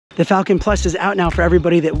The Falcon Plus is out now for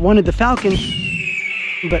everybody that wanted the Falcon,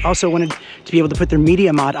 but also wanted to be able to put their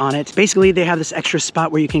media mod on it. Basically, they have this extra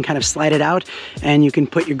spot where you can kind of slide it out and you can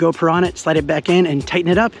put your GoPro on it, slide it back in and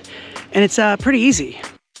tighten it up. And it's pretty easy.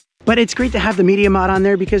 But it's great to have the media mod on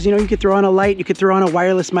there because, you know, you could throw on a light, you could throw on a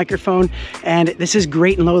wireless microphone, and this is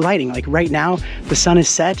great in low lighting. Like right now, the sun is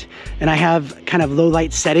set and I have kind of low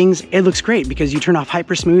light settings. It looks great because you turn off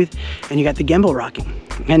hyper smooth and you got the gimbal rocking.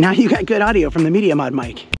 And now you got good audio from the media mod mic.